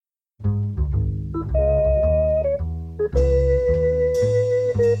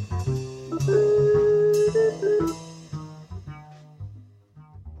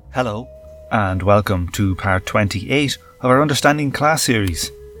Hello, and welcome to part 28 of our Understanding Class series.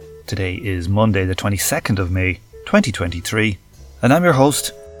 Today is Monday the 22nd of May 2023, and I'm your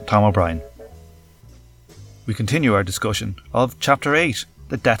host, Tom O'Brien. We continue our discussion of Chapter 8,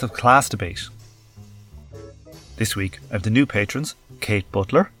 The Death of Class Debate. This week I have the new patrons, Kate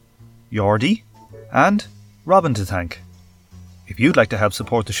Butler, Yordi, and Robin to thank. If you'd like to help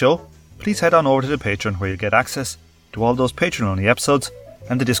support the show, please head on over to the Patreon where you'll get access to all those Patreon-only episodes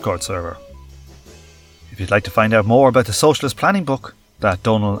and the Discord server. If you'd like to find out more about the Socialist Planning book that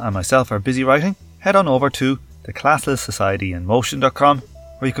Donal and myself are busy writing, head on over to the Classless Society in Motion.com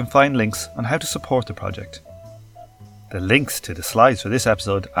where you can find links on how to support the project. The links to the slides for this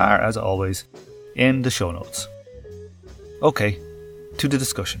episode are, as always, in the show notes. Okay, to the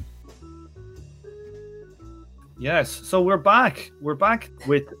discussion. Yes, so we're back. We're back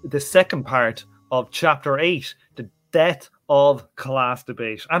with the second part of Chapter 8, The Death of Class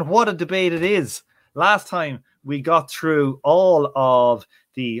Debate. And what a debate it is. Last time we got through all of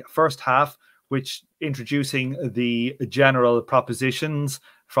the first half, which introducing the general propositions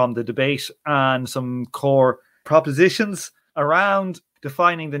from the debate and some core propositions around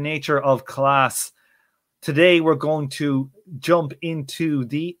defining the nature of class. Today we're going to jump into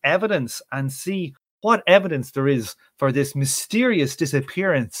the evidence and see what evidence there is for this mysterious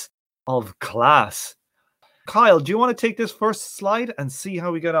disappearance of class. Kyle, do you want to take this first slide and see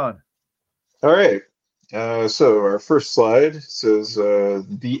how we get on? All right. So our first slide says,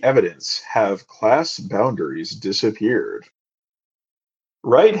 the evidence. Have class boundaries disappeared?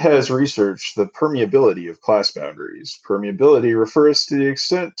 Wright has researched the permeability of class boundaries. Permeability refers to the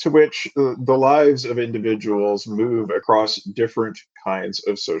extent to which the lives of individuals move across different kinds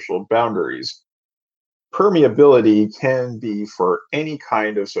of social boundaries. Permeability can be for any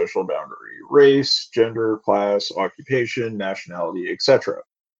kind of social boundary: race, gender, class, occupation, nationality, etc.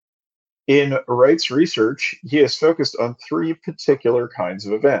 In Wright's research, he has focused on three particular kinds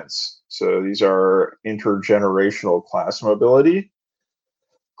of events. So these are intergenerational class mobility,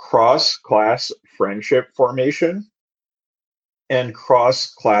 cross-class friendship formation, and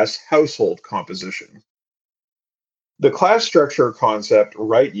cross-class household composition. The class structure concept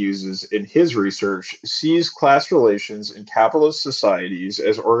Wright uses in his research sees class relations in capitalist societies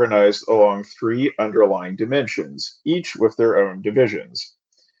as organized along three underlying dimensions, each with their own divisions.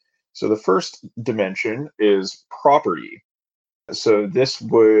 So the first dimension is property. So this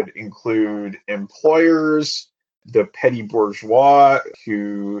would include employers, the petty bourgeois,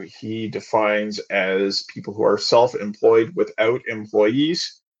 who he defines as people who are self-employed without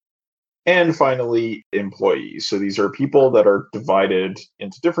employees, and finally, employees. So these are people that are divided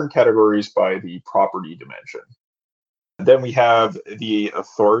into different categories by the property dimension. Then we have the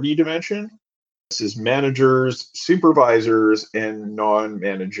authority dimension. This is managers, supervisors, and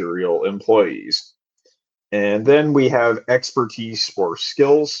non-managerial employees. And then we have expertise or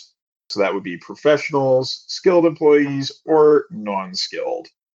skills. So that would be professionals, skilled employees, or non-skilled.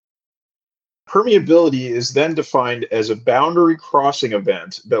 Permeability is then defined as a boundary crossing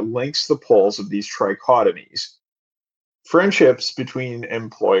event that links the poles of these trichotomies. Friendships between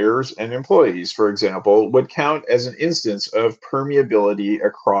employers and employees, for example, would count as an instance of permeability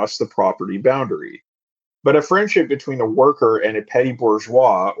across the property boundary. But a friendship between a worker and a petty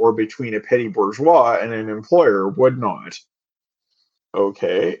bourgeois, or between a petty bourgeois and an employer, would not.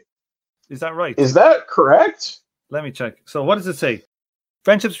 Okay. Is that right? Is that correct? Let me check. So what does it say?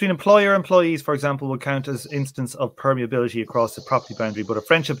 Friendships between employer and employees, for example, would count as instance of permeability across the property boundary, but a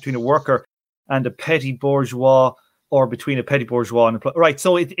friendship between a worker and a petty bourgeois, or between a petty bourgeois and employer. Right.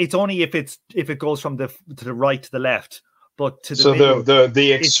 So it's only if it goes from the right to the left, but to the middle,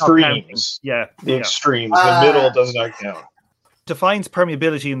 the extremes. Yeah. The extremes. The middle does not count. Defines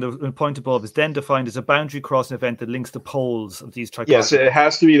permeability in the point above is then defined as a boundary crossing event that links the poles of these trichotomies. Yes, it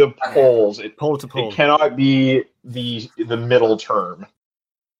has to be the poles. Pole to pole. It cannot be the middle term.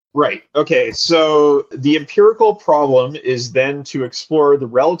 Right. Okay. So the empirical problem is then to explore the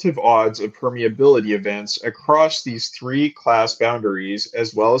relative odds of permeability events across these three class boundaries,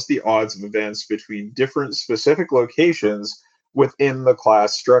 as well as the odds of events between different specific locations within the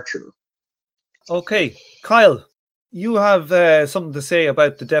class structure. Okay. Kyle, you have something to say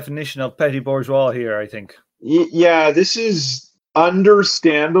about the definition of petty bourgeois here, I think. Yeah, this is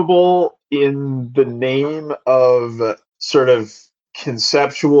understandable in the name of sort of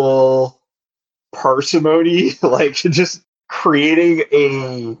conceptual parsimony, like just creating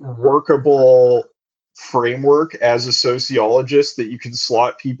a workable framework as a sociologist that you can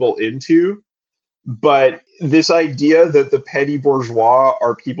slot people into. But this idea that the petty bourgeois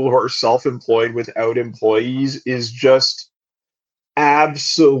are people who are self-employed without employees is just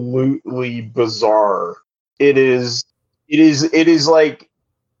absolutely bizarre. It is like,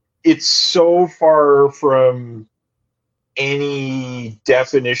 it's so far from any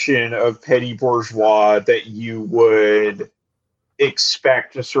definition of petty bourgeois that you would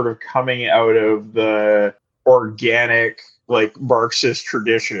expect, just sort of coming out of the organic, like, Marxist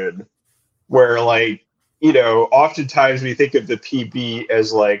tradition, where, like, oftentimes we think of the PB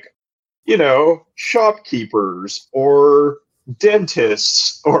as, like, shopkeepers or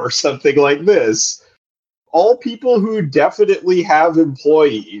dentists or something like this. All people who definitely have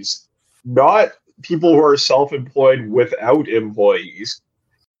employees, not people who are self-employed without employees.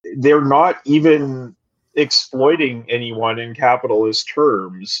 They're not even exploiting anyone in capitalist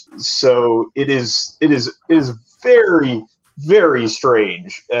terms. So it is very, very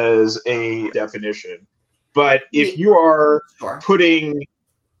strange as a definition. But if you are putting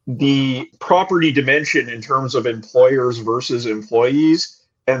the property dimension in terms of employers versus employees,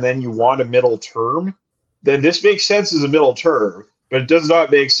 and then you want a middle term, then this makes sense as a middle term, but it does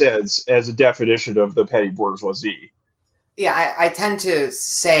not make sense as a definition of the petty bourgeoisie. Yeah, I tend to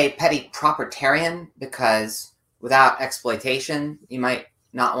say petty propertarian because without exploitation, you might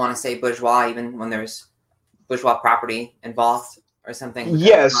not want to say bourgeois even when there's bourgeois property involved or something.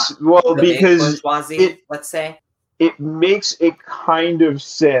 Yes, well, because let's say. It makes a kind of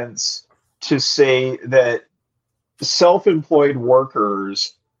sense to say that self-employed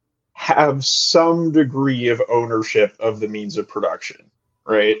workers have some degree of ownership of the means of production,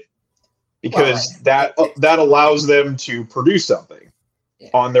 right? Because that allows them to produce something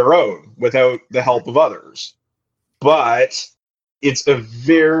on their own without the help of others. But it's a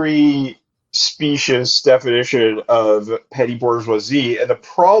very specious definition of petty bourgeoisie. And the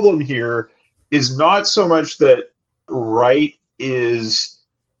problem here is not so much that Wright is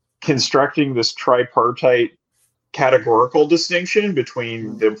constructing this tripartite categorical distinction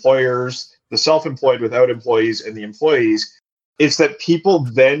between the employers, the self-employed without employees, and the employees. It's that people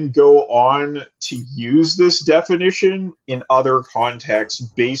then go on to use this definition in other contexts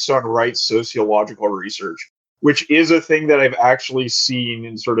based on Wright's sociological research, which is a thing that I've actually seen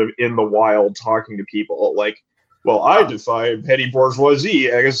in sort of in the wild talking to people. Like, well, I define petty bourgeoisie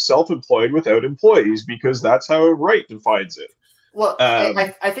as self-employed without employees because that's how Wright defines it. Well,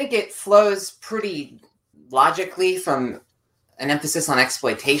 I think it flows pretty logically from an emphasis on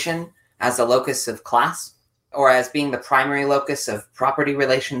exploitation as a locus of class, or as being the primary locus of property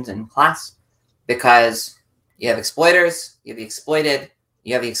relations in class, because you have exploiters, you have the exploited,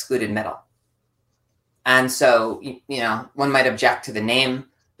 you have the excluded middle. And so, one might object to the name,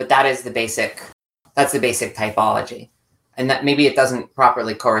 but that's the basic typology. And that maybe it doesn't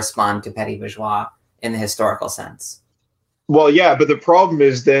properly correspond to petty bourgeois in the historical sense. Well, yeah, but the problem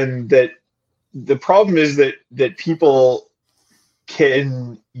is then that people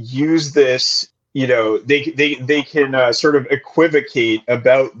can use this, they can sort of equivocate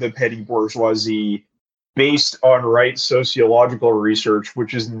about the petty bourgeoisie based on Wright's sociological research,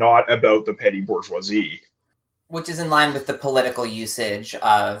 which is not about the petty bourgeoisie. Which is in line with the political usage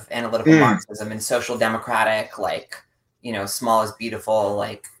of analytical Marxism and social democratic, small is beautiful,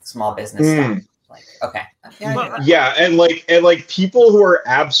 like small business stuff. Like, okay. Yeah, and people who are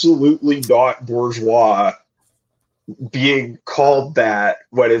absolutely not bourgeois being called that,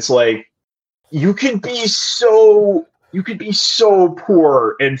 when it's like, you could be so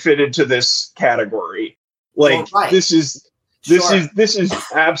poor and fit into this category. This is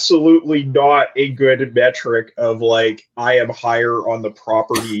absolutely not a good metric of, like, I am higher on the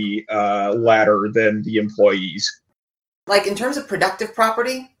property ladder than the employees. Like, in terms of productive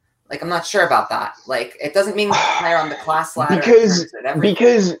property, I'm not sure about that. It doesn't mean higher on the class ladder.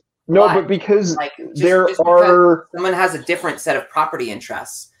 Because someone has a different set of property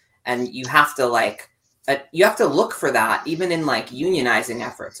interests, and you have to look for that even in unionizing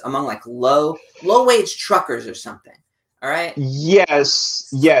efforts among low wage truckers or something. All right. Yes.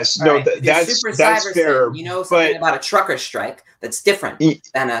 No, that's fair. Something about a trucker strike that's different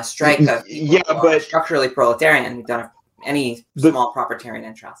than a strike of people who are structurally proletarian who don't have any small propertarian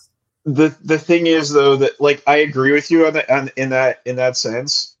interest. The thing is, though, that I agree with you in that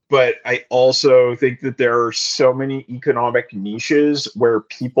sense, but I also think that there are so many economic niches where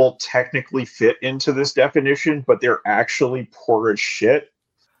people technically fit into this definition, but they're actually poor as shit.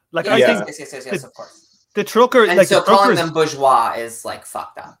 Yes, of course. The trucker, and so calling them bourgeois is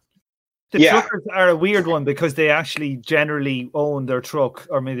fucked up. The truckers are a weird one because they actually generally own their truck,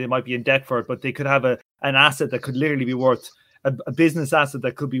 or maybe they might be in debt for it, but they could have an asset that could literally be worth a business asset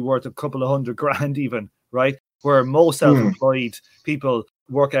that could be worth a couple of $100,000 even, right? Where most self-employed people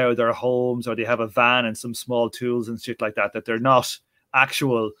work out of their homes, or they have a van and some small tools and shit like that they're not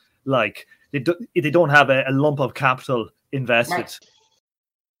actual, like, they don't have a lump of capital invested. Right.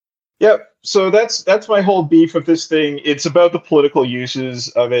 Yep. So that's my whole beef with this thing. It's about the political uses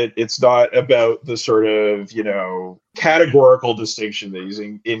of it. It's not about the sort of, categorical distinction that he's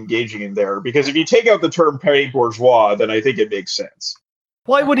engaging in there. Because if you take out the term petty bourgeois, then I think it makes sense.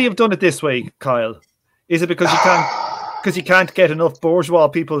 Why would he have done it this way, Kyle? Is it because you can't get enough bourgeois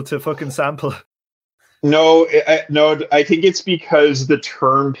people to fucking sample? No, I think it's because the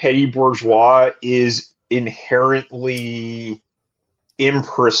term petty bourgeois is inherently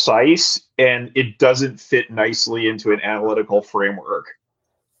imprecise and it doesn't fit nicely into an analytical framework.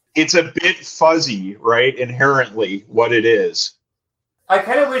 It's a bit fuzzy, right? Inherently, what it is. I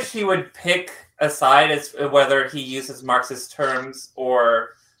kind of wish he would pick a side as whether he uses Marxist terms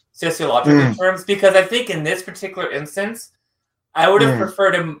or sociological terms, because I think in this particular instance, I would have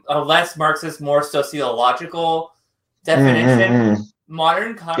preferred a less Marxist, more sociological definition.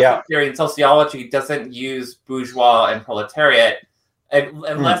 Modern conflict theory and sociology doesn't use bourgeois and proletariat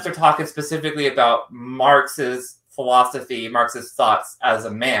unless they're talking specifically about Marx's philosophy, Marxist thoughts as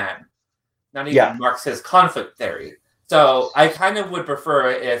a man, not even Marxist conflict theory. So I kind of would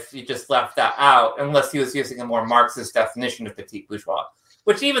prefer if you just left that out, unless he was using a more Marxist definition of petit bourgeois,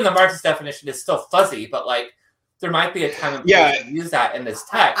 which even the Marxist definition is still fuzzy, but like there might be a time and place to use that in this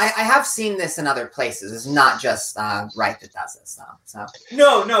text. I have seen this in other places. It's not just Wright that does this, though. So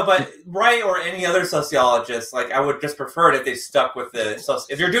no, but Wright or any other sociologist, like I would just prefer it if they stuck with the.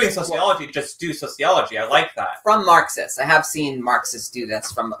 If you're doing sociology, just do sociology. I like that. From Marxists, I have seen Marxists do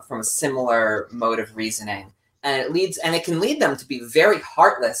this from a similar mode of reasoning, and it can lead them to be very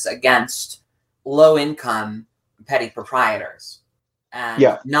heartless against low-income petty proprietors,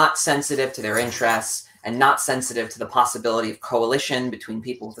 and not sensitive to their interests, and not sensitive to the possibility of coalition between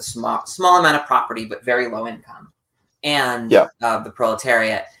people with a small amount of property but very low income and the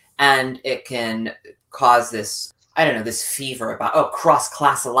proletariat. And it can cause this, this fever about,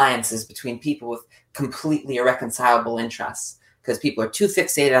 cross-class alliances between people with completely irreconcilable interests, because people are too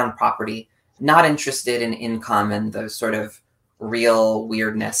fixated on property, not interested in income and the sort of real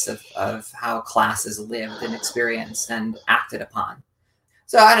weirdness of how class is lived and experienced and acted upon.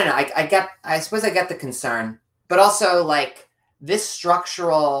 So I don't know. I suppose I get the concern, but also like this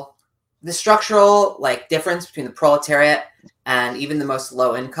structural like difference between the proletariat and even the most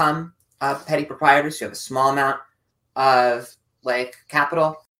low income petty proprietors who have a small amount of like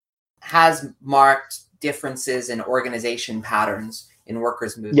capital has marked differences in organization patterns in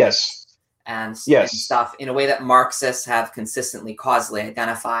workers' movements and stuff in a way that Marxists have consistently causally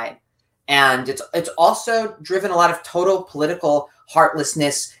identified. And it's also driven a lot of total political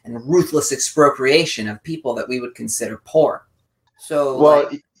heartlessness and ruthless expropriation of people that we would consider poor. So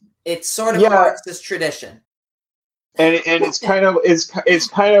it's sort of a Marxist tradition. And it's kind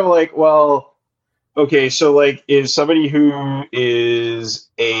of like, well, okay, so like is somebody who is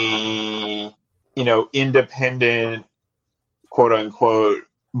a independent quote unquote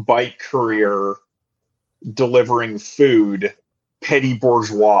bike courier delivering food petty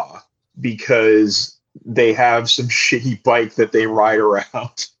bourgeois because they have some shitty bike that they ride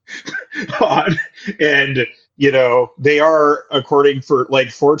around on, and they are, according for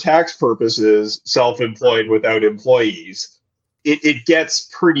tax purposes, self-employed without employees. It gets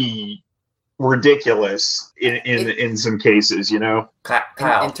pretty ridiculous in some cases,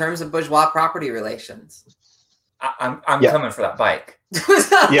 Kyle, in terms of bourgeois property relations. I'm coming for that bike.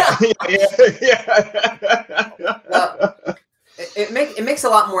 It makes a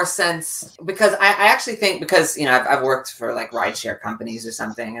lot more sense because I actually think, because I've worked for like rideshare companies or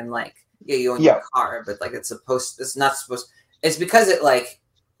something, and like you own your car, but like it's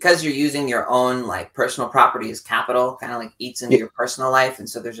because you're using your own like personal property as capital, kind of like eats into your personal life, and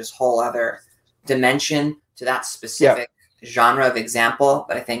so there's this whole other dimension to that specific genre of example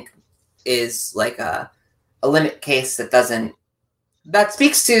that I think is like a limit case that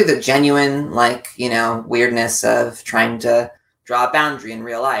speaks to the genuine weirdness of trying to draw a boundary in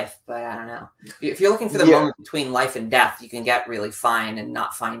real life. But I don't know, if you're looking for the moment between life and death, you can get really fine and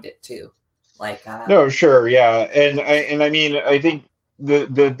not find it too. No, sure, and I mean, I think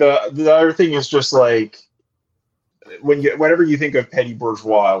the other thing is just like whenever you think of petty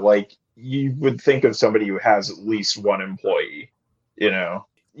bourgeois, like you would think of somebody who has at least one employee.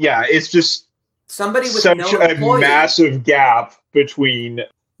 It's just somebody with such no a massive gap between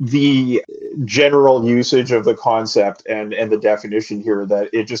the general usage of the concept and the definition here that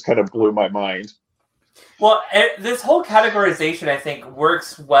it just kind of blew my mind. Well, this whole categorization, I think,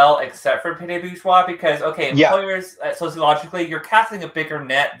 works well except for petit bourgeois because, employers, sociologically, you're casting a bigger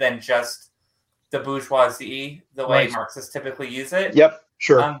net than just the bourgeoisie the way Right. Marxists typically use it. Yep,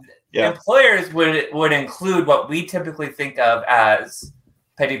 sure. Yeah. Employers would include what we typically think of as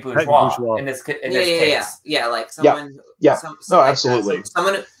petty bourgeois, bourgeois. in this Yeah, case. like someone. Yeah. Some No, like that. absolutely.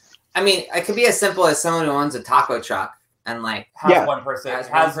 Someone. I mean, it could be as simple as someone who owns a taco truck and like Has Yeah. one person, Has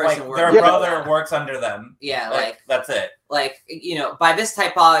has one person like their working for brother them. works under them. yeah, That's it. like by this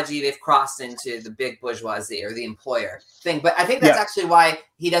typology they've crossed into the big bourgeoisie or the employer thing. But I think that's Yeah. actually why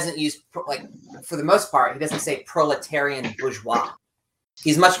he doesn't use for the most part he doesn't say proletarian bourgeois.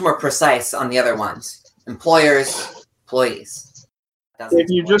 He's much more precise on the other ones. Employers, employees.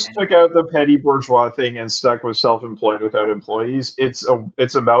 If you just took out the petty bourgeois thing and stuck with self-employed without employees, it's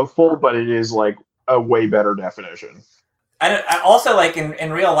a mouthful, but it is like a way better definition. I also, like,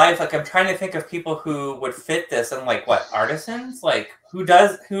 in real life, like, I'm trying to think of people who would fit this, and like, what, artisans? Like, who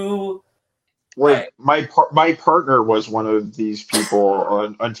Like my partner was one of these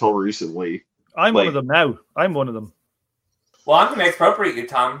people until recently. I'm one Like- of them now. I'm one of them. Well, I'm gonna expropriate you,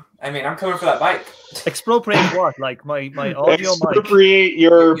 Tom. I mean, I'm coming for that bike. Expropriate what? Like my audio mic. Expropriate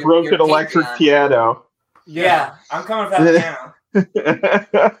your Your broken Patreon. electric piano. Yeah, I'm coming for that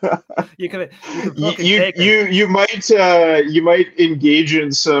piano. You can fucking you take it. you might engage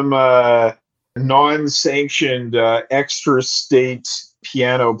in some non-sanctioned extra state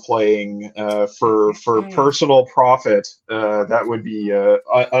piano playing for personal profit. That would be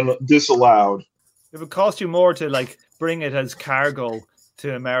disallowed. It would cost you more to like bring it as cargo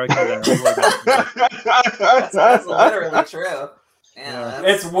to America than it would. That's literally true. Yeah,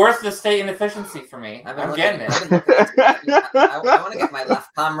 It's worth the state inefficiency for me. I've been I'm looking- getting it. I've been looking at- I want to get my left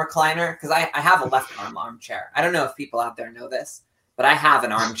arm recliner because I have a left arm armchair. I don't know if people out there know this, but I have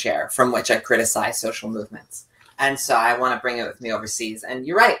an armchair from which I criticize social movements, and so I want to bring it with me overseas. And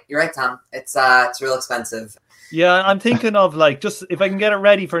you're right, Tom. It's real expensive. Yeah, I'm thinking of like just if I can get it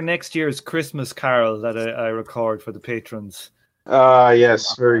ready for next year's Christmas carol that I record for the patrons.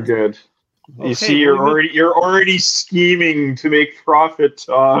 Yes, very good. You Okay, see, well, you're already scheming to make profit,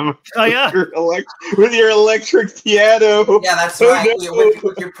 Tom. Oh yeah. With your electric piano. Yeah, that's Oh, right. no.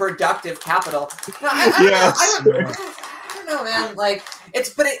 With your productive capital. No, I Yes. don't know, man. Like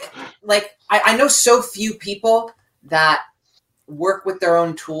I know so few people that work with their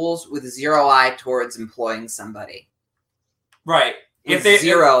own tools with zero eye towards employing somebody. Right. With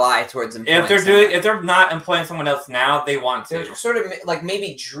zero eye towards employing. If they're not employing someone else now, they want to. they're sort of like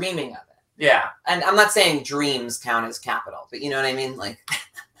maybe dreaming of it. Yeah. And I'm not saying dreams count as capital, but you know what I mean? Like,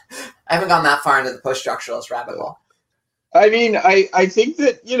 I haven't gone that far into the post-structuralist rabbit hole. I mean, I think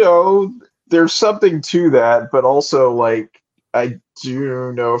that, there's something to that, but also, like, I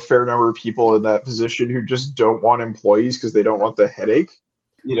do know a fair number of people in that position who just don't want employees because they don't want the headache.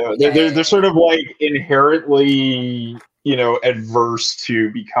 They're sort of, like, inherently, adverse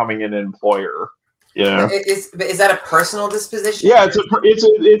to becoming an employer. Yeah. Is that a personal disposition? Yeah, it's a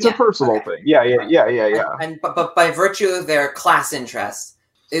Yeah, personal okay. thing. Yeah. But by virtue of their class interest,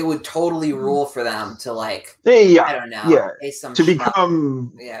 it would totally rule for them to like Hey, I don't know, yeah. pay some To schmuck.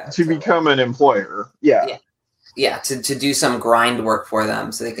 become to become an employer. Yeah. to do some grind work for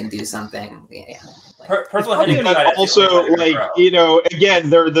them so they can do something. Yeah. Personal probably headache. not aside, I feel Also, like like, again,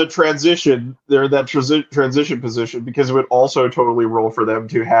 they're that transition position because it would also totally rule for them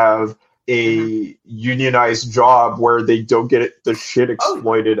to have a unionized job where they don't get the shit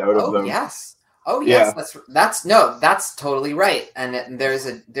exploited out of them. Yes. Oh Yeah. yes. That's totally right. And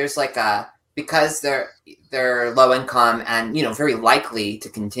there's like a because they're low income and very likely to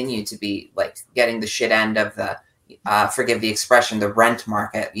continue to be like getting the shit end of the forgive the expression, the rent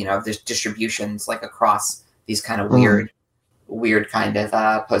market, there's distributions like across these kind of weird kind of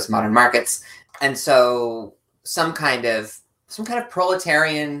postmodern markets. And so some kind of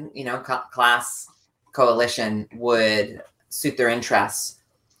proletarian, class coalition would suit their interests,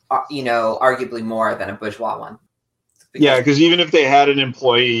 arguably more than a bourgeois one. Because even if they had an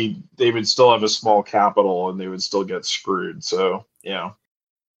employee, they would still have a small capital and they would still get screwed. So, yeah.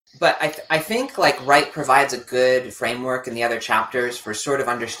 But I think like Wright provides a good framework in the other chapters for sort of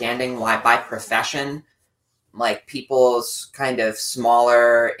understanding why by profession, like people's kind of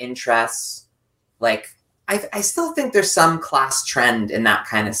smaller interests, like I still think there's some class trend in that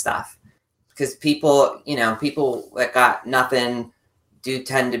kind of stuff because people that got nothing do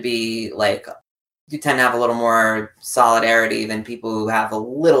tend to have a little more solidarity than people who have a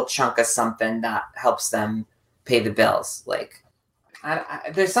little chunk of something that helps them pay the bills. Like,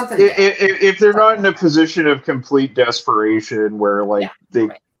 there's something. If they're not in a position of complete desperation where, like, I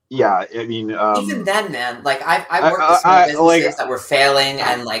mean, even then, man, like I worked with small businesses that were failing,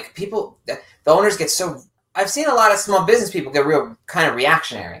 and like people, the owners get so. I've seen a lot of small business people get real kind of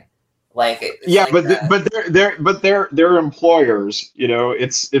reactionary, Like, it's Yeah, like they're employers.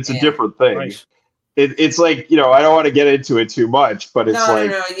 It's a different thing. Right. It's like, I don't want to get into it too much, but it's no,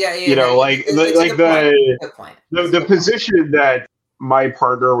 like, yeah, like it's a like good point. the position that my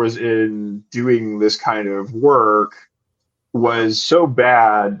partner was in doing this kind of work was so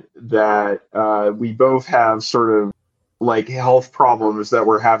bad that we both have sort of like health problems that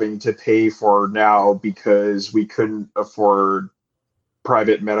we're having to pay for now because we couldn't afford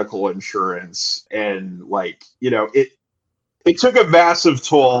private medical insurance. And like, it took a massive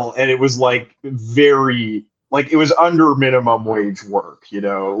toll, and it was like very, like, it was under minimum wage work,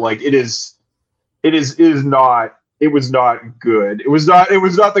 like it is not, it was not good. It was not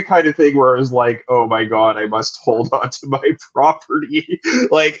the kind of thing where it was like, oh my God, I must hold on to my property.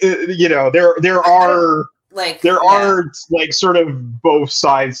 Like, there are like sort of both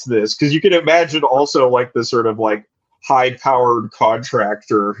sides to this, because you can imagine also like the sort of like high powered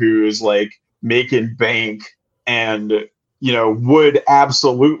contractor who's like making bank and would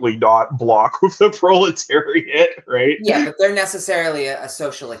absolutely not block with the proletariat, right? Yeah, but they're necessarily a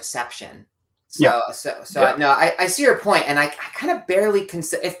social exception. So no, I see your point, and I kind of barely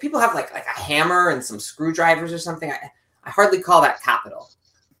consider, if people have like a hammer and some screwdrivers or something, I hardly call that capital.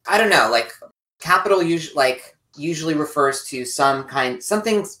 I don't know, like capital usually refers to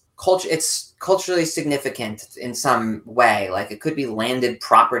something culture. It's culturally significant in some way. Like it could be landed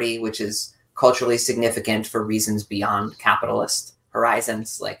property, which is culturally significant for reasons beyond capitalist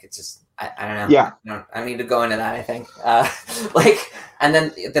horizons. Like it's just, I don't know. Yeah. I don't need to go into that, I think. And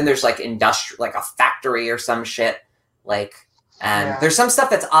then there's like industrial, like a factory or some shit. Like, and there's some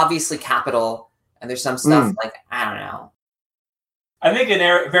stuff that's obviously capital, and there's some stuff like, I don't know. I think a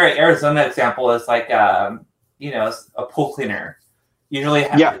very Arizona example is like, a pool cleaner. Usually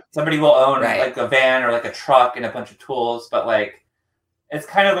somebody will own like a van or like a truck and a bunch of tools, but like, it's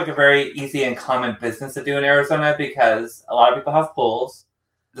kind of like a very easy and common business to do in Arizona because a lot of people have pools.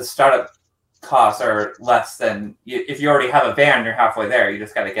 The startup costs are less than if you already have a van, you're halfway there. You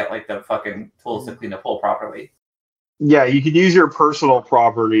just got to get like the fucking tools to clean the pool properly. Yeah, you could use your personal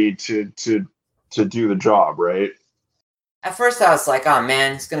property to do the job, right? At first, I was like, "Oh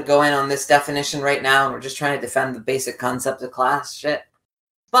man, it's gonna go in on this definition right now, and we're just trying to defend the basic concept of class shit."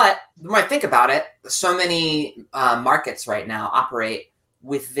 But the more I think about it, so many markets right now operate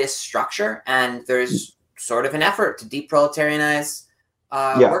with this structure, and there's sort of an effort to deproletarianize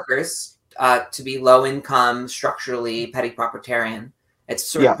workers to be low income, structurally petty propertarian. It's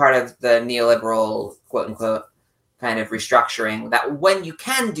sort of part of the neoliberal quote unquote kind of restructuring that when you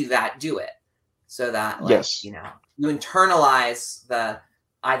can do that, do it, so that you internalize the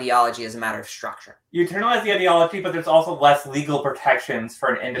ideology as a matter of structure. You internalize the ideology, but there's also less legal protections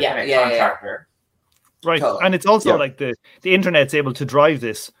for an independent contractor. Right, totally. And it's also like the internet's able to drive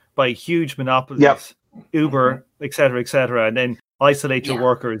this by huge monopolies, Uber, et cetera, and then isolate your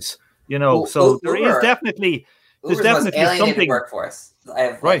workers. So there is definitely there's definitely the most alienated workforce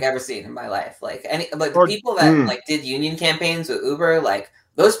I've ever seen in my life. Like the people that did union campaigns with Uber, like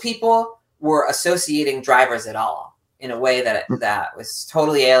those people were associating drivers at all in a way that was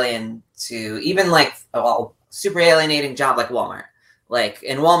totally alien to even like super alienating job like Walmart. Like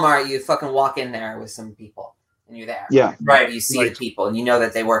in Walmart, you fucking walk in there with some people and you're there. Yeah. Right. You see the people and you know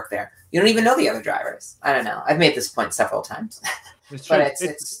that they work there. You don't even know the other drivers. I don't know. I've made this point several times. But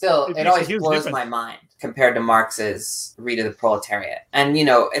it's still, it always blows my mind compared to Marx's read of the proletariat. And,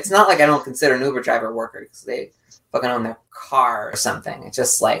 it's not like I don't consider an Uber driver worker because they fucking own their car or something. It's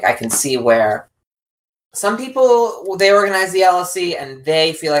just like I can see where some people, they organize the LLC and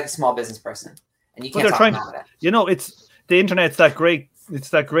they feel like a small business person. And you can't talk about it. It's... The internet's that great.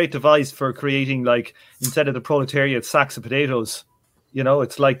 It's that great device for creating, like, instead of the proletariat, sacks of potatoes.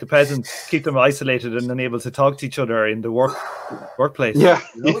 It's like the peasants, keep them isolated and unable to talk to each other in the workplace.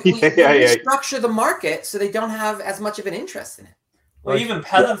 We structure the market so they don't have as much of an interest in it. Well, even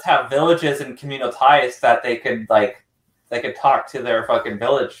peasants have villages and communal ties that they could talk to their fucking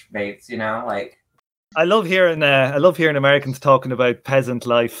village mates. Like. I love hearing Americans talking about peasant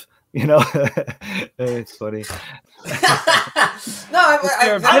life. It's funny.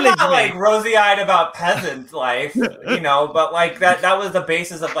 I'm not like rosy-eyed about peasant life, but like that was the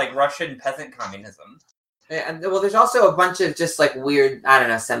basis of like Russian peasant communism. And well, there's also a bunch of just like weird, I don't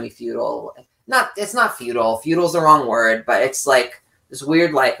know, semi-feudal. It's not feudal. Feudal's the wrong word, but it's like this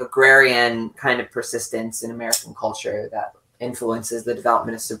weird like agrarian kind of persistence in American culture that influences the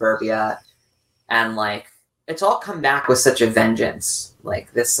development of suburbia, and like it's all come back with such a vengeance.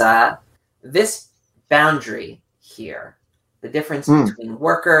 Like this boundary here, the difference between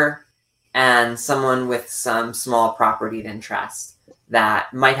worker and someone with some small property interest,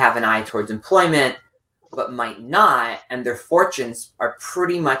 that might have an eye towards employment, but might not, and their fortunes are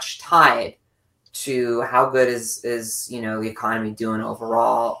pretty much tied to how good is the economy doing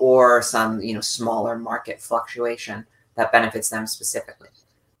overall, or some smaller market fluctuation that benefits them specifically.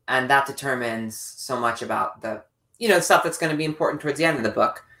 And that determines so much about the stuff that's going to be important towards the end of the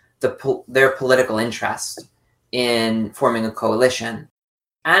book, their political interest in forming a coalition.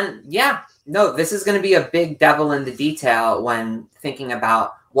 And this is going to be a big devil in the detail when thinking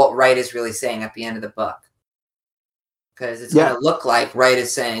about what Wright is really saying at the end of the book. Because it's going to look like Wright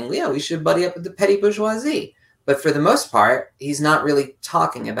is saying, we should buddy up with the petty bourgeoisie. But for the most part, he's not really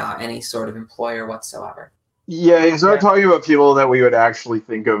talking about any sort of employer whatsoever. Yeah, he's not talking about people that we would actually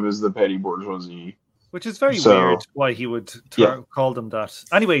think of as the petty bourgeoisie. Which is very weird why he would call them that.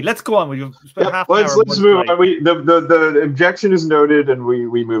 Anyway, let's go on. We've spent half an hour. Let's move on. The objection is noted, and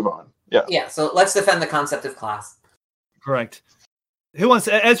we move on. Yeah. Yeah, so let's defend the concept of class. Correct. Who wants...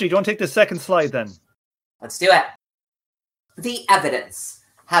 Esri, do you want to take the second slide then? Let's do it. The evidence.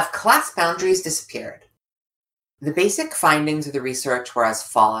 Have class boundaries disappeared? The basic findings of the research were as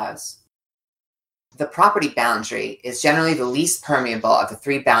follows. The property boundary is generally the least permeable of the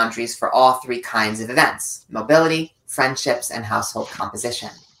three boundaries for all three kinds of events: mobility, friendships, and household composition.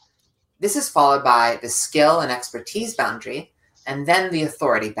 This is followed by the skill and expertise boundary, and then the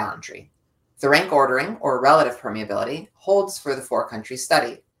authority boundary. The rank ordering, or relative permeability, holds for the four countries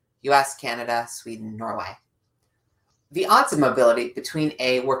studied: US, Canada, Sweden, Norway. The odds of mobility between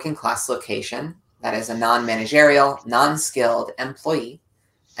a working class location, that is a non-managerial, non-skilled employee,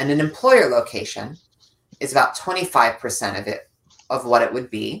 and an employer location is about 25% of what it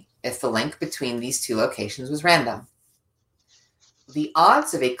would be if the link between these two locations was random. The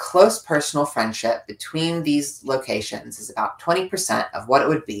odds of a close personal friendship between these locations is about 20% of what it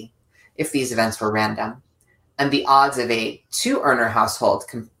would be if these events were random, and the odds of a two-earner household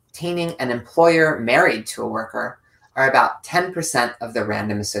containing an employer married to a worker are about 10% of the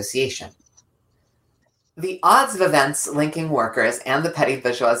random association. The odds of events linking workers and the petty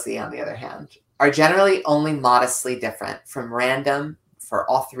bourgeoisie, on the other hand, are generally only modestly different from random for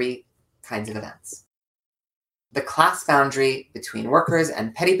all three kinds of events. The class boundary between workers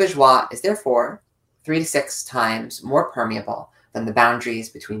and petty bourgeois is therefore 3 to 6 times more permeable than the boundaries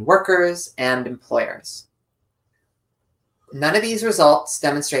between workers and employers. None of these results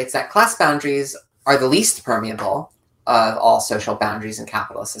demonstrates that class boundaries are the least permeable of all social boundaries in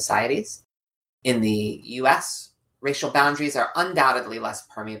capitalist societies. In the US, racial boundaries are undoubtedly less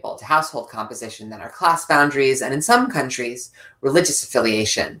permeable to household composition than are class boundaries, and in some countries, religious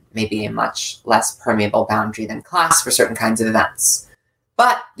affiliation may be a much less permeable boundary than class for certain kinds of events.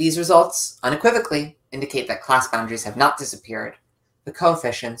 But these results unequivocally indicate that class boundaries have not disappeared. The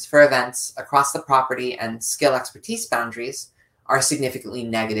coefficients for events across the property and skill expertise boundaries are significantly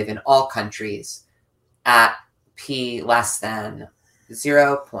negative in all countries at p less than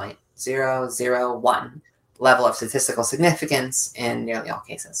 0.001 level of statistical significance in nearly all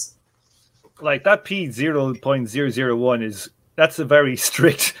cases. Like that p 0.001 that's a very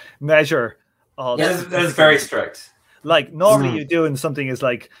strict measure. That is very strict. Like normally you're doing something is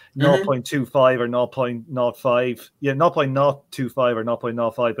like 0.25 or 0.05. Yeah, 0.025 or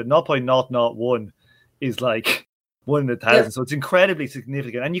 0.05, but 0.001 is like 1 in 1,000. Yeah. So it's incredibly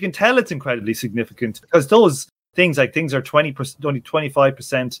significant. And you can tell it's incredibly significant because those things are 20%, only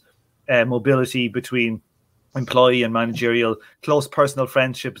 25% mobility between employee and managerial. Close personal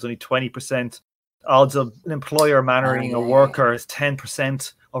friendship is only 20%. Odds of an employer marrying a worker is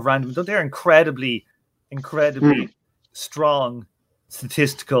 10% of random. They're incredibly strong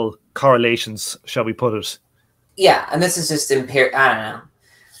statistical correlations, shall we put it? Yeah, and this is just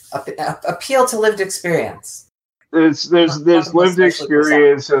appeal to lived experience. There's lived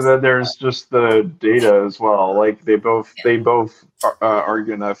experience, and then there's just the data as well. Like they both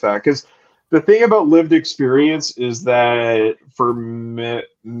argue in that fact. Because the thing about lived experience is that for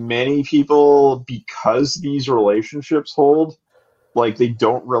many people, because these relationships hold, like they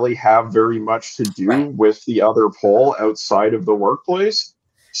don't really have very much to do with the other pole outside of the workplace.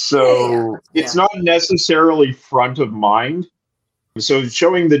 So it's not necessarily front of mind. So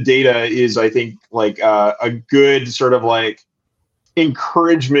showing the data is, I think, like a good sort of like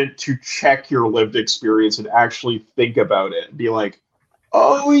encouragement to check your lived experience and actually think about it and be like,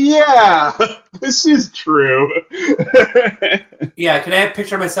 oh yeah, this is true. Yeah, can I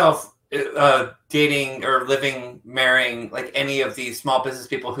picture myself dating or living, marrying like any of these small business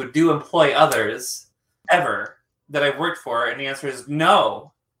people who do employ others ever that I've worked for? And the answer is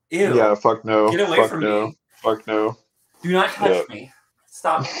no. Ew. Yeah, fuck no. Get away from me. Fuck no. Do not touch me.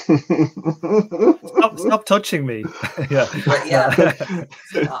 Stop. Stop touching me. Yeah. But yeah.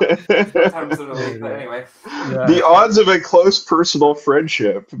 Times of the week, but anyway. Yeah. The odds of a close personal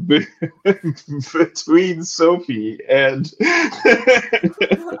friendship between Sophie and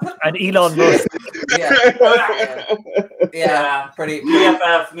Elon Musk. Yeah, pretty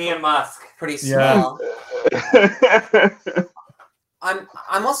BFF, me and Musk. pretty small. I'm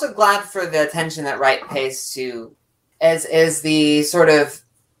also glad for the attention that Wright pays to as the sort of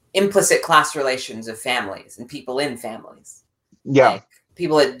implicit class relations of families and people in families. Yeah. Like,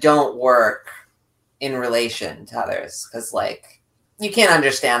 people that don't work in relation to others, because like you can't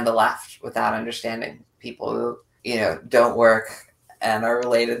understand the left without understanding people who don't work and are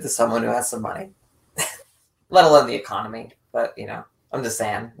related to someone who has some money, let alone the economy. But I'm just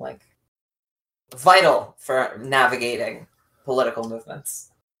saying, like, vital for navigating political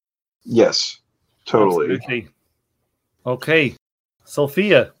movements. Yes, totally. Absolutely. Okay,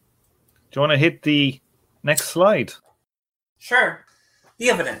 Sophia, do you want to hit the next slide? Sure. The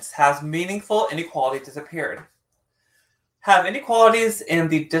evidence. Has meaningful inequality disappeared? Have inequalities in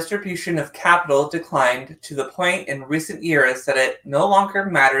the distribution of capital declined to the point in recent years that it no longer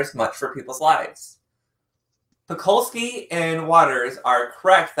matters much for people's lives? Pekulski and Waters are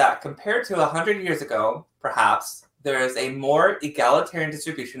correct that compared to 100 years ago, perhaps, there is a more egalitarian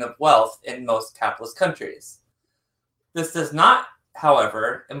distribution of wealth in most capitalist countries. This does not,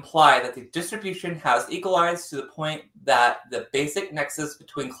 however, imply that the distribution has equalized to the point that the basic nexus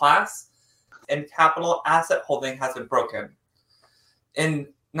between class and capital asset holding has been broken. In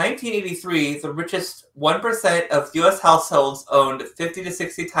 1983, the richest 1% of U.S. households owned 50 to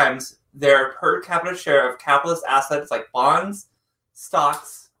 60 times their per capita share of capitalist assets like bonds,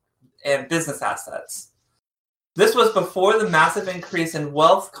 stocks, and business assets. This was before the massive increase in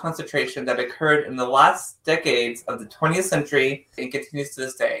wealth concentration that occurred in the last decades of the 20th century and continues to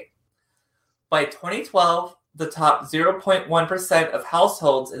this day. By 2012, the top 0.1% of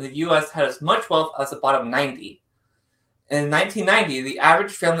households in the U.S. had as much wealth as the bottom 90. In 1990, the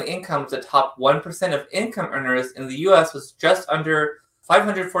average family income of the top 1% of income earners in the U.S. was just under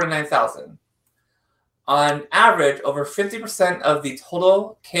 $549,000. On average, over 50% of the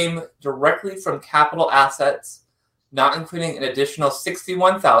total came directly from capital assets, not including an additional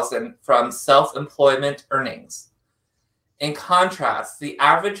 $61,000 from self-employment earnings. In contrast, the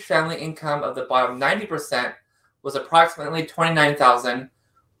average family income of the bottom 90% was approximately $29,000,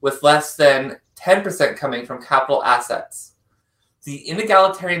 with less than 10% coming from capital assets. The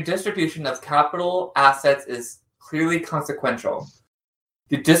inegalitarian distribution of capital assets is clearly consequential.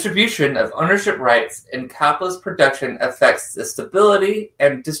 The distribution of ownership rights in capitalist production affects the stability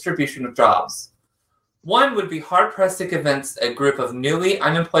and distribution of jobs. One would be hard-pressed to convince a group of newly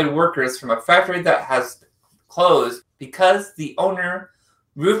unemployed workers from a factory that has closed because the owner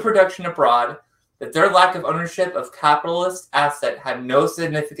moved production abroad that their lack of ownership of capitalist asset had no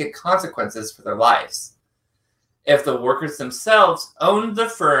significant consequences for their lives. If the workers themselves owned the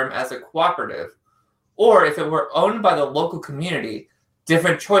firm as a cooperative, or if it were owned by the local community,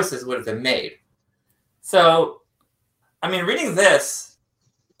 different choices would have been made. So, I mean, reading this,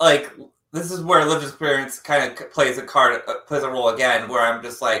 like, this is where lived experience kind of plays a role again, where I'm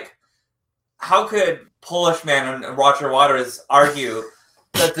just like, how could Polish Man and Roger Waters argue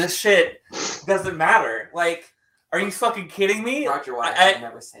that this shit doesn't matter? Like, are you fucking kidding me? Roger Waters would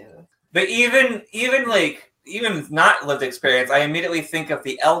never say that. But even not lived experience, I immediately think of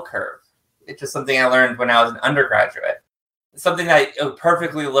the L curve. It's just something I learned when I was an undergraduate. Something that a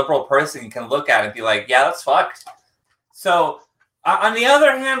perfectly liberal person can look at and be like, yeah, that's fucked. So, on the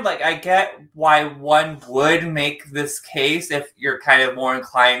other hand, like, I get why one would make this case if you're kind of more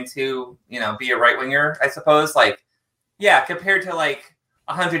inclined to, be a right-winger, I suppose. Like, yeah, compared to, like,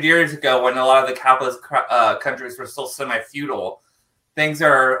 100 years ago when a lot of the capitalist countries were still semi-feudal, things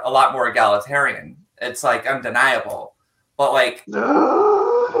are a lot more egalitarian. It's, like, undeniable. But, like...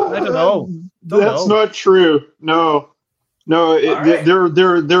 I don't know. That's not true. No, Right.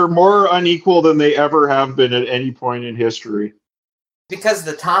 they're more unequal than they ever have been at any point in history. Because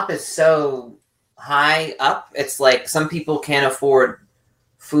the top is so high up, it's like some people can't afford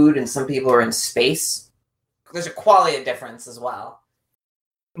food and some people are in space. There's a quality difference as well.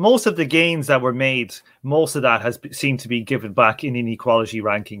 Most of the gains that were made, most of that has seemed to be given back in inequality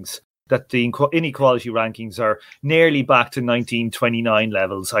rankings. That the inequality rankings are nearly back to 1929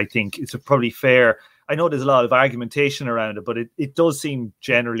 levels, I think. It's probably fair. I know there's a lot of argumentation around it, but it does seem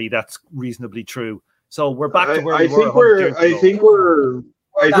generally that's reasonably true. So we're back to where we were. I think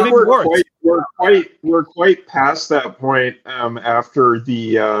we're quite past that point after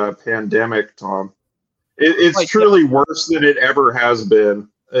the pandemic, Tom. It's truly worse than it ever has been,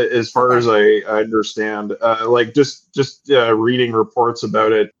 as far as I understand. Like just reading reports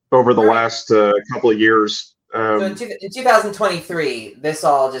about it over the last couple of years. So in 2023, this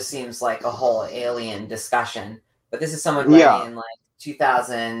all just seems like a whole alien discussion. But this is someone writing in like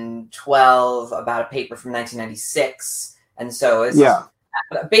 2012 about a paper from 1996, and so it's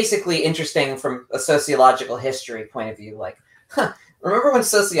basically interesting from a sociological history point of view. Like, remember when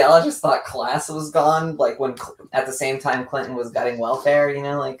sociologists thought class was gone? Like when at the same time Clinton was gutting welfare, you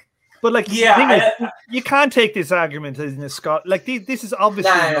know, like. But like, you can't take this argument as a scholar. Like, this is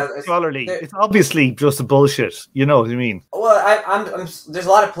obviously not scholarly. It's obviously just a bullshit. You know what I mean? Well, I'm there's a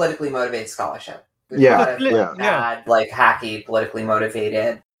lot of politically motivated scholarship. There's a lot of bad, like hacky, politically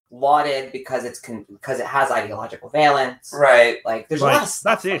motivated, lauded because because it has ideological valence. Right. Like there's a lot of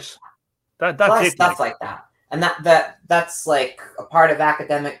stuff. That's it. That's it. Stuff like that. And that's like a part of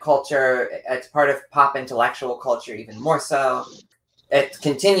academic culture. It's part of pop intellectual culture, even more so. It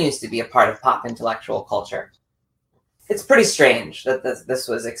continues to be a part of pop intellectual culture. It's pretty strange that this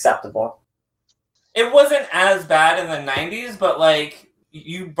was acceptable. It wasn't as bad in the 90s, but like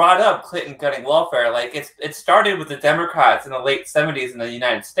you brought up Clinton gutting welfare. Like it started with the Democrats in the late 70s in the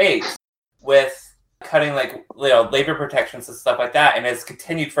United States with cutting like labor protections and stuff like that, and it's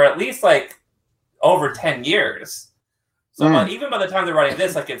continued for at least like over 10 years. So even by the time they're writing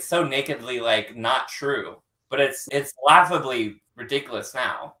this, like it's so nakedly like not true, but it's laughably ridiculous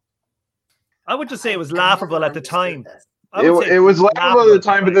now. I would just say it was laughable at the time. It was laughable at the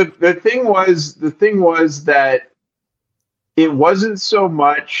time, but the thing was that it wasn't so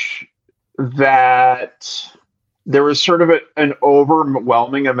much that there was sort of an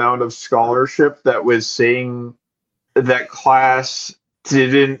overwhelming amount of scholarship that was saying that class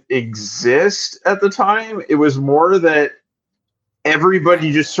didn't exist at the time. It was more that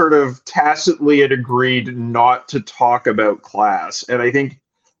everybody just sort of tacitly had agreed not to talk about class. And I think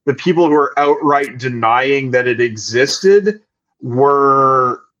the people who were outright denying that it existed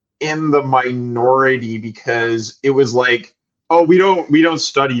were in the minority, because it was like, oh, we don't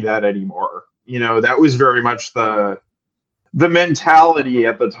study that anymore. You know, that was very much the mentality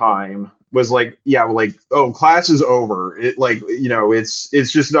at the time, was like, oh, class is over. It like, you know, it's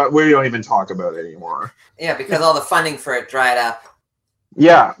just not, we don't even talk about it anymore. Yeah, because all the funding for it dried up.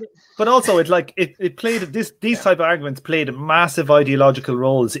 Yeah. But also it played these type of arguments played massive ideological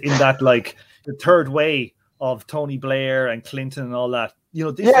roles in that, like the third way of Tony Blair and Clinton and all that. You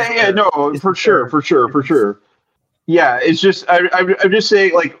know, for sure. Yeah, it's just I'm just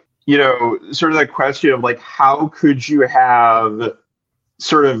saying, like, you know, sort of that question of like, how could you have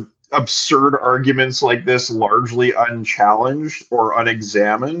sort of absurd arguments like this largely unchallenged or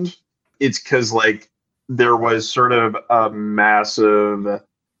unexamined? It's because like there was sort of a massive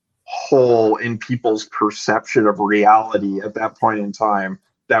hole in people's perception of reality at that point in time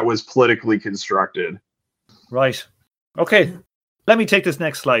that was politically constructed. Right. Okay. Let me take this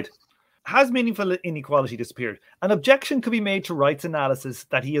next slide. Has meaningful inequality disappeared? An objection could be made to Wright's analysis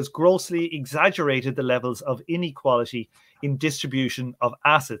that he has grossly exaggerated the levels of inequality in distribution of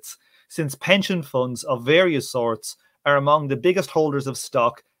assets, since pension funds of various sorts are among the biggest holders of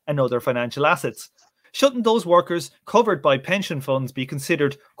stock and other financial assets. Shouldn't those workers covered by pension funds be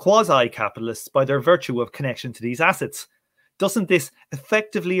considered quasi-capitalists by their virtue of connection to these assets? Doesn't this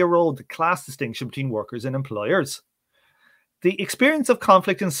effectively erode the class distinction between workers and employers? The experience of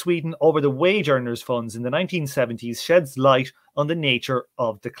conflict in Sweden over the wage earners funds in the 1970s sheds light on the nature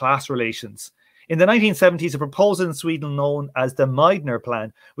of the class relations. In the 1970s, a proposal in Sweden known as the Meidner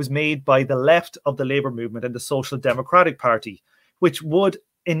Plan was made by the left of the Labour movement and the Social Democratic Party, which would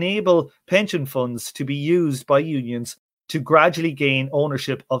enable pension funds to be used by unions to gradually gain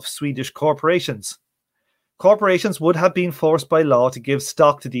ownership of Swedish corporations. Corporations would have been forced by law to give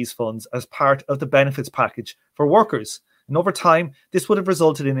stock to these funds as part of the benefits package for workers. And over time, this would have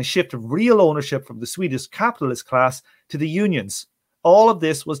resulted in a shift of real ownership from the Swedish capitalist class to the unions. All of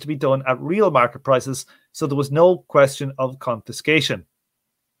this was to be done at real market prices, so there was no question of confiscation.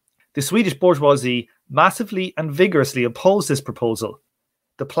 The Swedish bourgeoisie massively and vigorously opposed this proposal.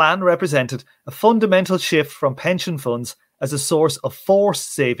 The plan represented a fundamental shift from pension funds as a source of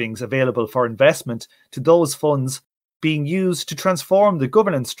forced savings available for investment to those funds being used to transform the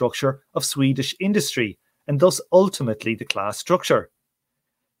governance structure of Swedish industry, and thus ultimately the class structure.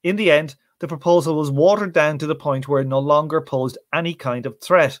 In the end, the proposal was watered down to the point where it no longer posed any kind of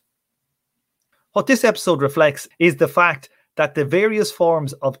threat. What this episode reflects is the fact that the various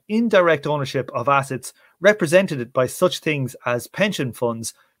forms of indirect ownership of assets represented by such things as pension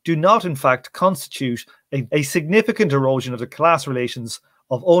funds do not in fact constitute a significant erosion of the class relations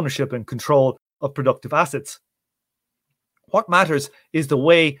of ownership and control of productive assets. What matters is the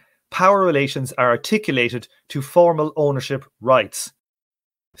way power relations are articulated to formal ownership rights.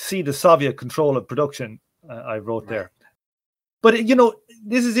 See the Soviet control of production, I wrote there. But,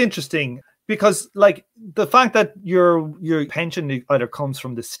 this is interesting because, like, the fact that your pension either comes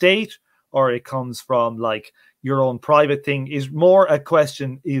from the state or it comes from, like, your own private thing is more a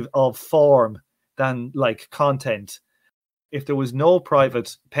question of form than, like, content. If there was no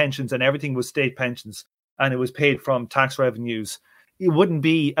private pensions and everything was state pensions and it was paid from tax revenues, it wouldn't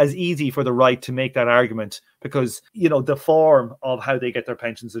be as easy for the right to make that argument because, the form of how they get their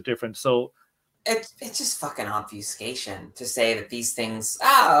pensions are different. So it's just fucking obfuscation to say that these things,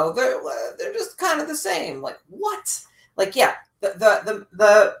 they're just kind of the same. Like, what? Like, yeah,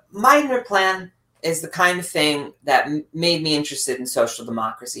 the Meitner plan is the kind of thing that made me interested in social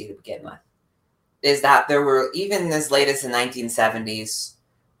democracy to begin with. Is that there were, even as late as the 1970s,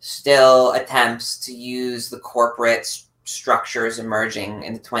 still attempts to use the corporate structures emerging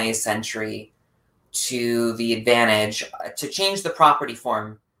in the 20th century to the advantage to change the property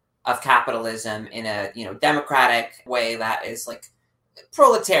form of capitalism in a democratic way that is like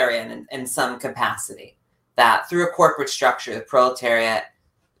proletarian in some capacity. That through a corporate structure, the proletariat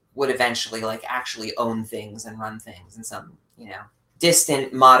would eventually like actually own things and run things in some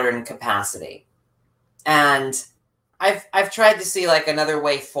distant modern capacity. And I've tried to see like another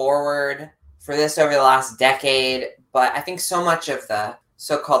way forward for this over the last decade, but I think so much of the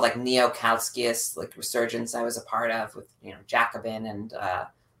so-called like neo-Kautskyist like resurgence I was a part of with Jacobin and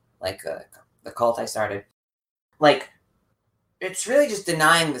the cult I started, like it's really just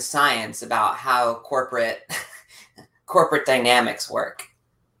denying the science about how corporate dynamics work,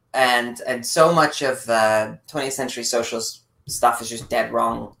 and so much of the 20th century socialist stuff is just dead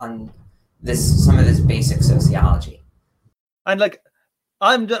wrong on some of this basic sociology. And like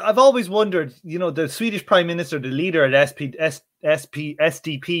I've always wondered, the Swedish Prime Minister, the leader at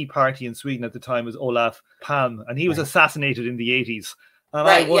SDP party in Sweden at the time was Olaf Palme, and he was assassinated in the 80s. And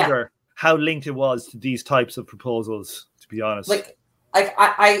I wonder how linked it was to these types of proposals, to be honest. Like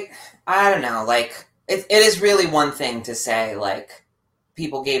I don't know. Like it is really one thing to say like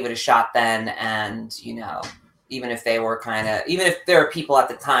people gave it a shot then, and even if there are people at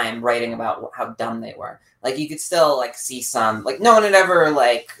the time writing about how dumb they were, like you could still like see some like no one had ever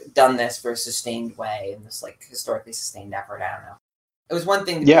like done this for a sustained way in this like historically sustained effort. I don't know. It was one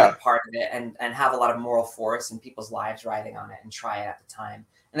thing to be like part of it and have a lot of moral force in people's lives riding on it and try it at the time.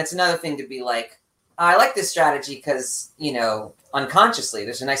 And it's another thing to be like, I like this strategy because, unconsciously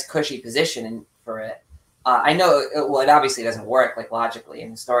there's a nice cushy position for it. I know, it obviously doesn't work like logically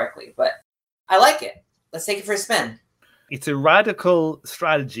and historically, but I like it. Let's take it for a spin. It's a radical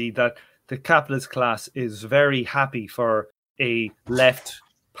strategy that the capitalist class is very happy for a left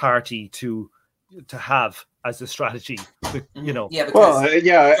party to have as a strategy. Yeah, because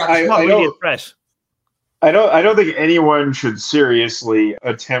I don't think anyone should seriously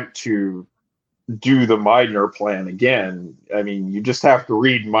attempt to do the Meitner plan again. I mean, you just have to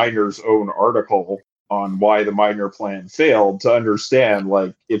read Meitner's own article on why the Meitner plan failed to understand,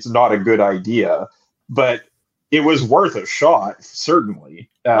 like, it's not a good idea. But it was worth a shot, certainly.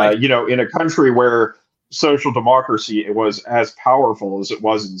 Right. In a country where social democracy was as powerful as it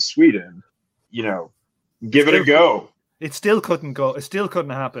was in Sweden, give it a go. It still couldn't go. It still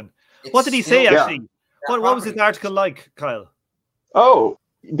couldn't happen. What did he say, actually? What was his article like, Kyle? Oh,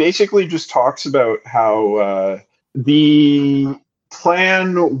 basically just talks about how the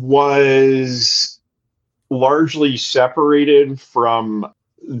plan was largely separated from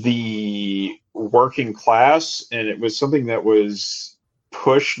the working class, and it was something that was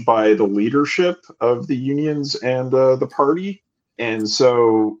pushed by the leadership of the unions and the party. And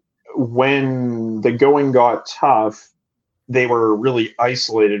so when the going got tough, they were really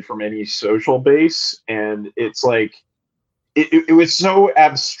isolated from any social base. And it's like, it was so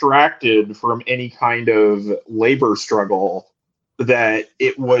abstracted from any kind of labor struggle that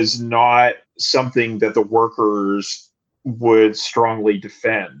it was not something that the workers would strongly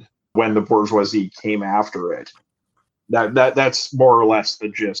defend when the bourgeoisie came after it. That's more or less the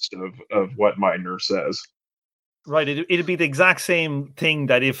gist of what Meitner says. Right. It'd be the exact same thing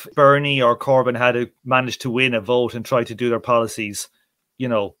that if Bernie or Corbyn had managed to win a vote and try to do their policies,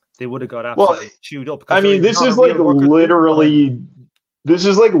 they would have got absolutely chewed up. I mean, this is like literally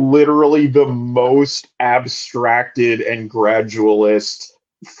the most abstracted and gradualist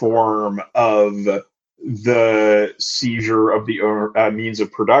form of the seizure of the means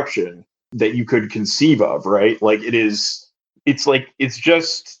of production that you could conceive of, right? Like it's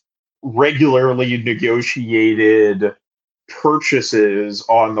just regularly negotiated purchases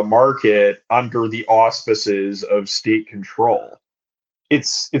on the market under the auspices of state control.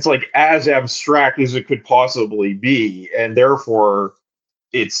 It's like as abstract as it could possibly be, and therefore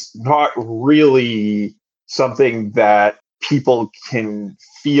it's not really something that people can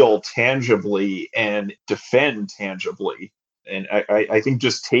feel tangibly and defend tangibly. And I think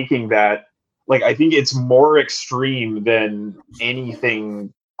just taking that, like, I think it's more extreme than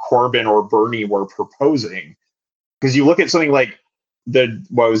anything Corbyn or Bernie were proposing. Because you look at something like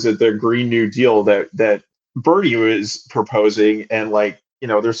the Green New Deal that Bernie was proposing, and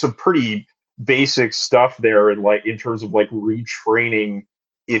there's some pretty basic stuff there, and in terms of retraining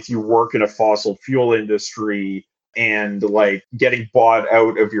if you work in a fossil fuel industry and getting bought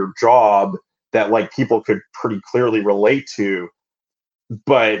out of your job that people could pretty clearly relate to.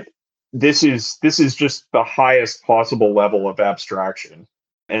 But this is just the highest possible level of abstraction.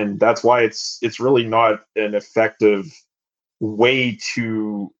 And that's why it's really not an effective way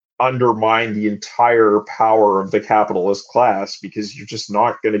to undermine the entire power of the capitalist class, because you're just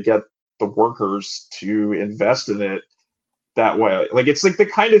not going to get the workers to invest in it that way. It's the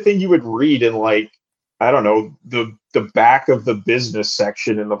kind of thing you would read in I don't know, the back of the business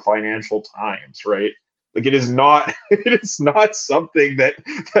section in the Financial Times, right? It is not something that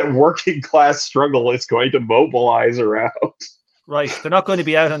working class struggle is going to mobilize around. Right. They're not going to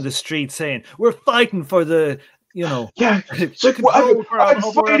be out on the street saying, we're fighting for the, I'm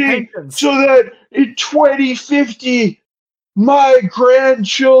fighting so that in 2050, my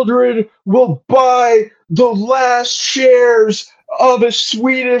grandchildren will buy the last shares of a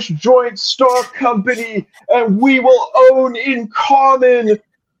Swedish joint stock company, and we will own in common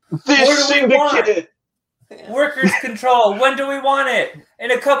this syndicate. Workers' control. When do we want it?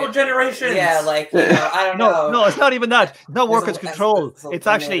 In a couple generations. Yeah, I don't know. No, it's not even that. Not workers' control. It's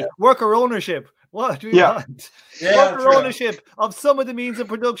actually worker ownership. What do we want? Yeah, worker ownership of some of the means of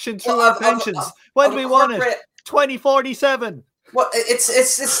production through our pensions. When do we want it? 2047. Well, it's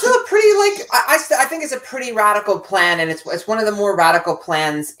still a pretty I think it's a pretty radical plan, and it's one of the more radical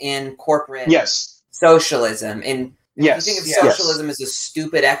plans in corporate socialism. And if you think of socialism as a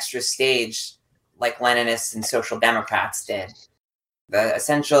stupid extra stage, like Leninists and Social Democrats did, the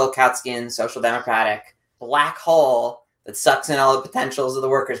essential Kautskian Social Democratic black hole that sucks in all the potentials of the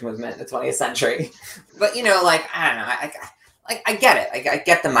workers' movement in the 20th century. But I don't know, I get it. I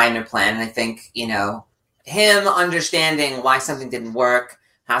get the Meitner plan, and I think him understanding why something didn't work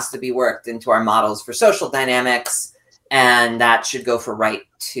has to be worked into our models for social dynamics, and that should go for right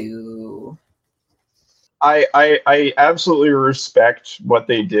to. I absolutely respect what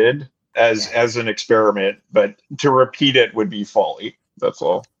they did as an experiment, but to repeat it would be folly. That's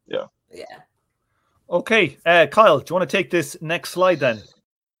all. Yeah. Okay, Kyle, do you want to take this next slide then?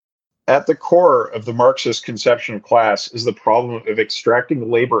 At the core of the Marxist conception of class is the problem of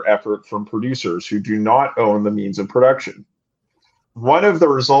extracting labor effort from producers who do not own the means of production. One of the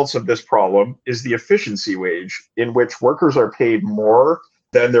results of this problem is the efficiency wage, in which workers are paid more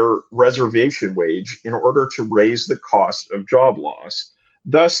than their reservation wage in order to raise the cost of job loss,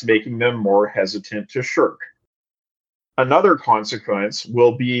 thus making them more hesitant to shirk. Another consequence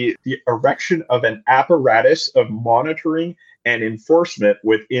will be the erection of an apparatus of monitoring and enforcement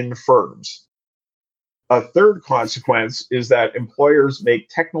within firms. A third consequence is that employers make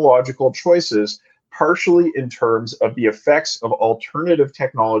technological choices partially in terms of the effects of alternative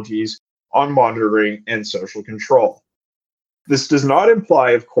technologies on monitoring and social control. This does not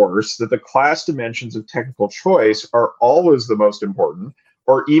imply, of course, that the class dimensions of technical choice are always the most important,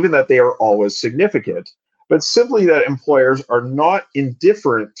 or even that they are always significant, but simply that employers are not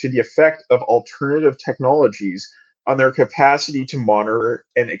indifferent to the effect of alternative technologies on their capacity to monitor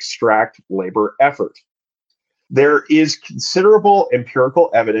and extract labor effort. There is considerable empirical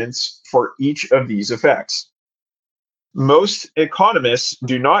evidence for each of these effects. Most economists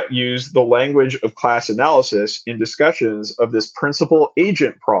do not use the language of class analysis in discussions of this principal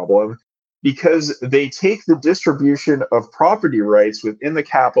agent problem because they take the distribution of property rights within the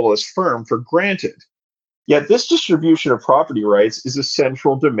capitalist firm for granted. Yet this distribution of property rights is a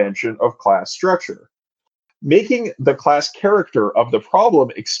central dimension of class structure. Making the class character of the problem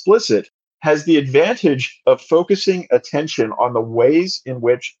explicit has the advantage of focusing attention on the ways in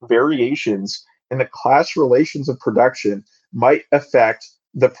which variations in the class relations of production might affect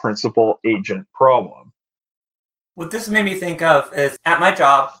the principal agent problem. What this made me think of is, at my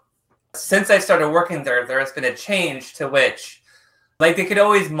job, since I started working there has been a change to which, they could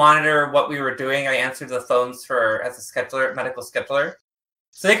always monitor what we were doing. I answered the phones as a scheduler, medical scheduler.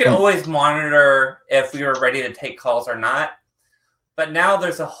 So they could always monitor if we were ready to take calls or not. But now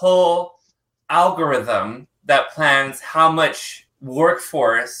there's a whole algorithm that plans how much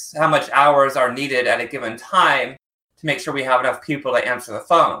workforce, how much hours are needed at a given time to make sure we have enough people to answer the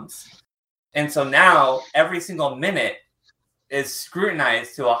phones. And so now every single minute is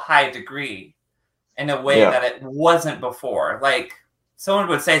scrutinized to a high degree in a way that it wasn't before. Like, someone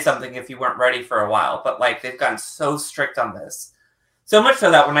would say something if you weren't ready for a while, but like they've gotten so strict on this. So much so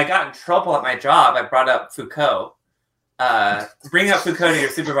that when I got in trouble at my job, I brought up Foucault. Bringing up Foucault to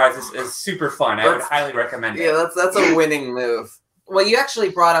your supervisors is super fun. I would highly recommend it. Yeah, that's a winning move. Well, you actually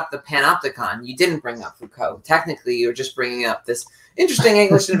brought up the Panopticon. You didn't bring up Foucault. Technically, you were just bringing up this interesting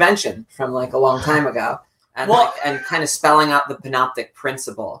English invention from like a long time ago, and and kind of spelling out the panoptic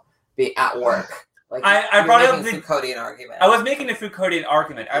principle at work. Like, I brought up the Foucauldian argument. I was making a Foucauldian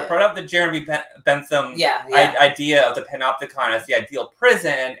argument. I brought up the Jeremy Bentham idea of the Panopticon as the ideal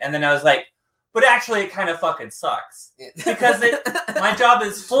prison, and then I was like, but actually it kind of fucking sucks. Because my job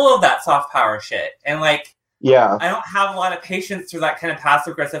is full of that soft power shit. And like, I don't have a lot of patience for that kind of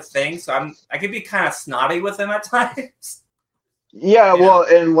passive aggressive thing, so I could be kind of snotty with them at times. Yeah, well,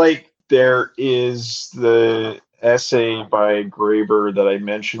 and like there is the essay by Graeber that I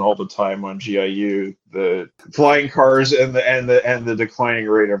mention all the time on GIU, the flying cars and the declining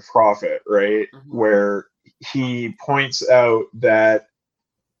rate of profit, right? Mm-hmm. Where he points out that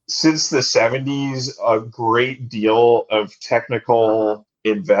since the 70s, a great deal of technical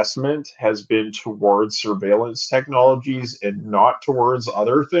investment has been towards surveillance technologies and not towards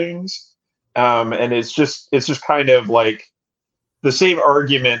other things. And it's just kind of like the same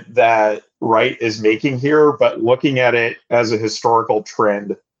argument that Wright is making here, but looking at it as a historical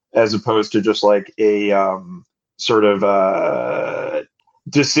trend, as opposed to just like a sort of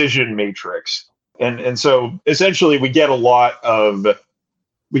decision matrix. And so essentially we get a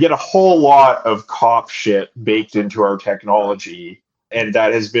whole lot of cop shit baked into our technology, and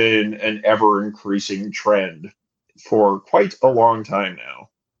that has been an ever increasing trend for quite a long time now.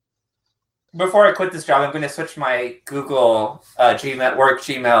 Before I quit this job, I'm going to switch my Google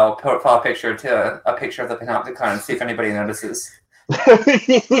Gmail profile picture to a picture of the Panopticon and see if anybody notices.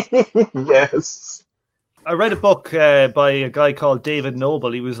 Yes. I read a book by a guy called David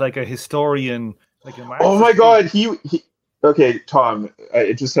Noble. He was like a historian. Like a Marxist. Oh my God. He Okay, Tom,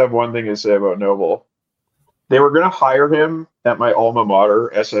 I just have one thing to say about Noble. They were going to hire him at my alma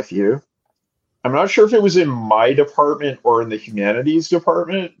mater, SFU. I'm not sure if it was in my department or in the humanities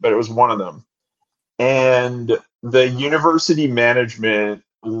department, but it was one of them. And the university management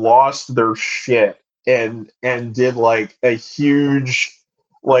lost their shit and did like a huge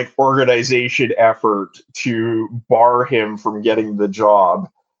like organization effort to bar him from getting the job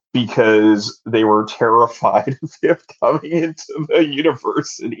because they were terrified of him coming into the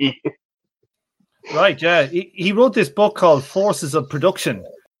university. Right, yeah. He wrote this book called Forces of Production,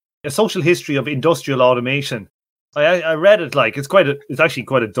 A Social History of Industrial Automation. I read it, like, it's actually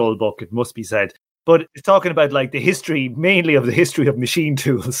quite a dull book, it must be said. But it's talking about like the history, mainly of the history of machine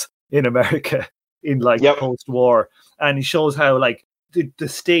tools in America in like post-war. And he shows how like the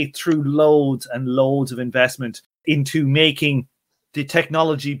state threw loads and loads of investment into making the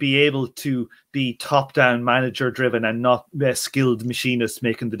technology be able to be top-down manager-driven and not skilled machinists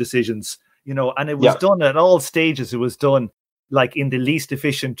making the decisions, you know. And it was done at all stages. It was done like in the least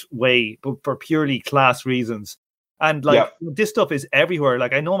efficient way, but for purely class reasons. And like this stuff is everywhere.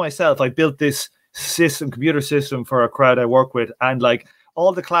 Like I know myself, I built this computer system for a crowd I work with, and like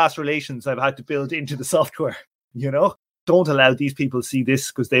all the class relations I've had to build into the software, you know. Don't allow these people to see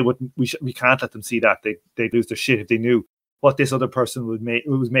this because they wouldn't. We can't let them see that. They'd lose their shit if they knew what this other person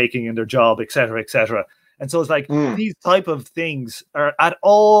was making in their job, etc., etc. And so it's like these type of things are at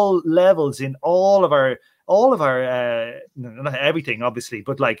all levels in all of our not everything obviously,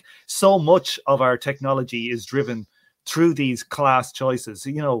 but like so much of our technology is driven through these class choices.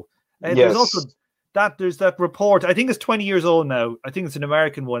 You know, there's also there's that report. I think it's 20 years old now. I think it's an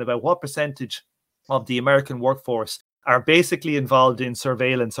American one about what percentage of the American workforce are basically involved in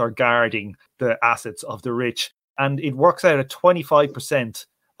surveillance or guarding the assets of the rich. And it works out at 25%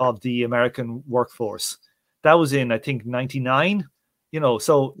 of the American workforce. That was in, I think, 99, you know,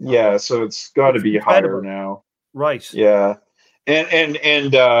 so. Yeah, so it's got to be higher now. Right. Yeah.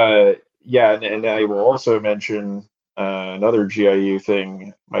 And I will also mention another GIU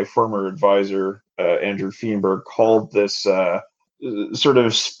thing. My former advisor, Andrew Feenberg, called this sort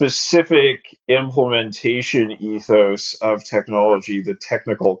of specific implementation ethos of technology the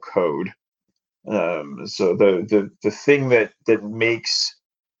technical code. So the thing that makes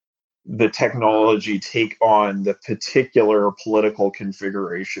the technology take on the particular political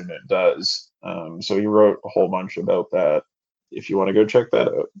configuration it does. So he wrote a whole bunch about that. If you want to go check that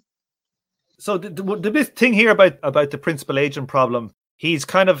out. So the big thing here about the principal agent problem, he's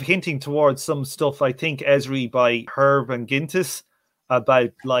kind of hinting towards some stuff, I think, Esri by Herb and Gintis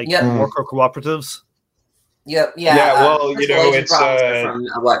about worker cooperatives. Yep. Yeah. Well, it's from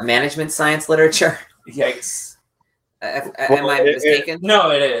what, management science literature? Yikes. Am I mistaken?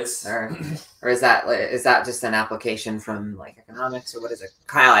 No, it is. Or is that just an application from like economics, or what is it?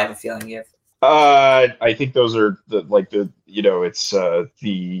 Kyle, I have a feeling you have. I think those are the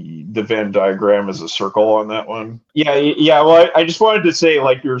Venn diagram is a circle on that one. Yeah. Well, I just wanted to say,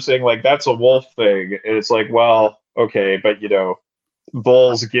 like you were saying, like that's a Wolf thing, and it's like, well, okay, but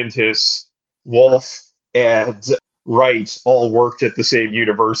Bowles, Gintis, Wolf, and Wright all worked at the same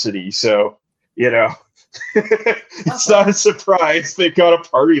university, so it's not a surprise they've got a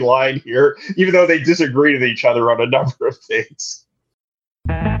party line here, even though they disagree with each other on a number of things.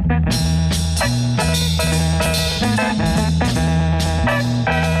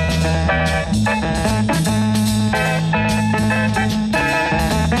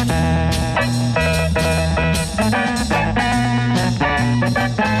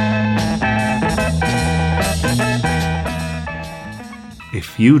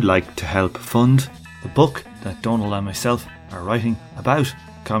 If you'd like to help fund the book that Donald and myself are writing about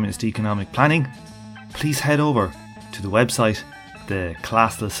communist economic planning, please head over to the website, the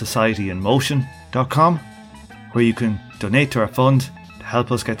Classless Society in Motion.com, where you can donate to our fund to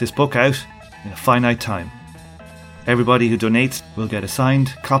help us get this book out in a finite time. Everybody who donates will get a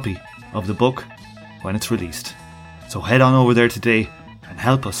signed copy of the book when it's released. So head on over there today and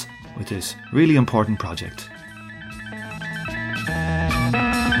help us with this really important project.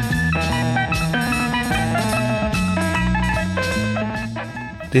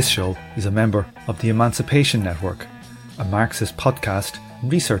 This show is a member of the Emancipation Network, a Marxist podcast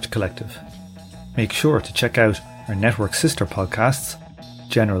and research collective. Make sure to check out our network sister podcasts,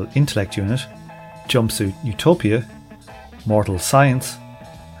 General Intellect Unit, Jumpsuit Utopia, Mortal Science,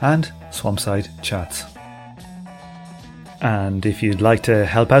 and Swampside Chats. And if you'd like to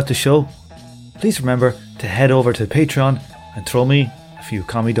help out the show, please remember to head over to Patreon and throw me a few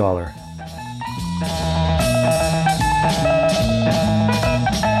commie dollar.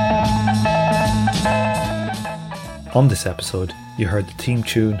 On this episode, you heard the theme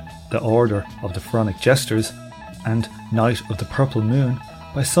tune The Order of the Pharaonic Jesters and Night of the Purple Moon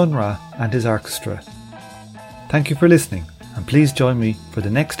by Sun Ra and his orchestra. Thank you for listening, and please join me for the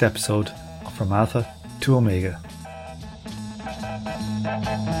next episode of From Alpha to Omega.